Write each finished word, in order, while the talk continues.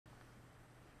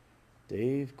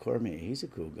Dave Cormier, he's a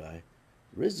cool guy.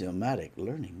 Rhizomatic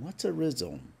learning. What's a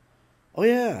rhizome? Oh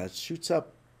yeah, it shoots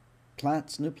up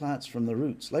plants, new plants from the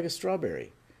roots, like a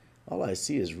strawberry. All I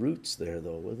see is roots there,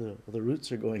 though. The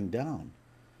roots are going down.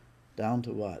 Down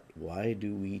to what? Why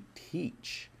do we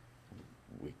teach?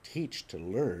 We teach to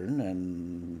learn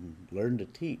and learn to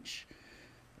teach.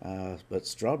 But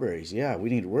strawberries, yeah, we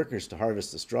need workers to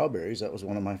harvest the strawberries. That was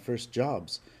one of my first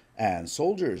jobs. And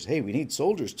soldiers, hey, we need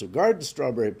soldiers to guard the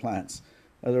strawberry plants.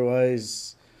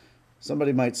 Otherwise,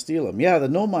 somebody might steal them. Yeah, the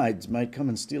nomads might come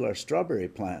and steal our strawberry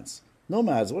plants.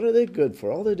 Nomads, what are they good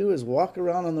for? All they do is walk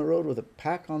around on the road with a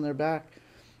pack on their back.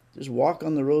 Just walk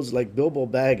on the roads like Bilbo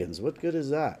Baggins. What good is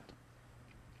that?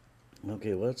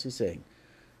 Okay, what's he saying?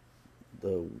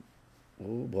 Oh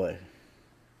boy.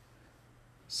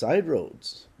 Side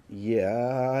roads.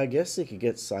 Yeah, I guess they could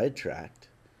get sidetracked.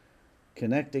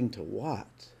 Connecting to what?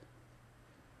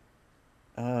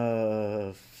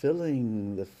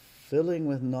 Filling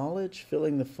with knowledge,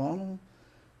 filling the funnel.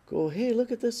 Go, hey,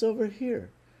 look at this over here.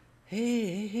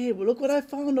 Hey, well, look what I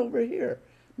found over here.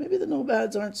 Maybe the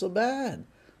nomads aren't so bad.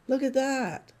 Look at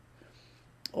that.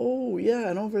 Oh, yeah,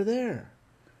 and over there.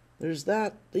 There's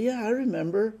that. Yeah, I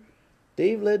remember.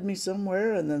 Dave led me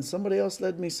somewhere, and then somebody else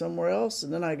led me somewhere else,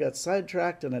 and then I got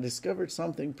sidetracked, and I discovered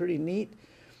something pretty neat,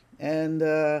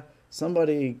 and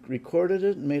somebody recorded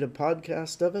it and made a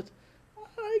podcast of it.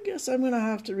 I guess I'm going to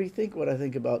have to rethink what I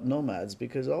think about nomads,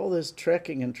 because all this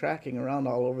trekking and tracking around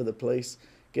all over the place,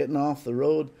 getting off the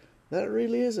road, that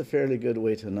really is a fairly good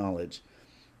way to knowledge.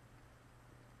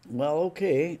 Well,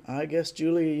 okay, I guess,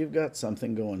 Julia, you've got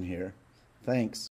something going here. Thanks.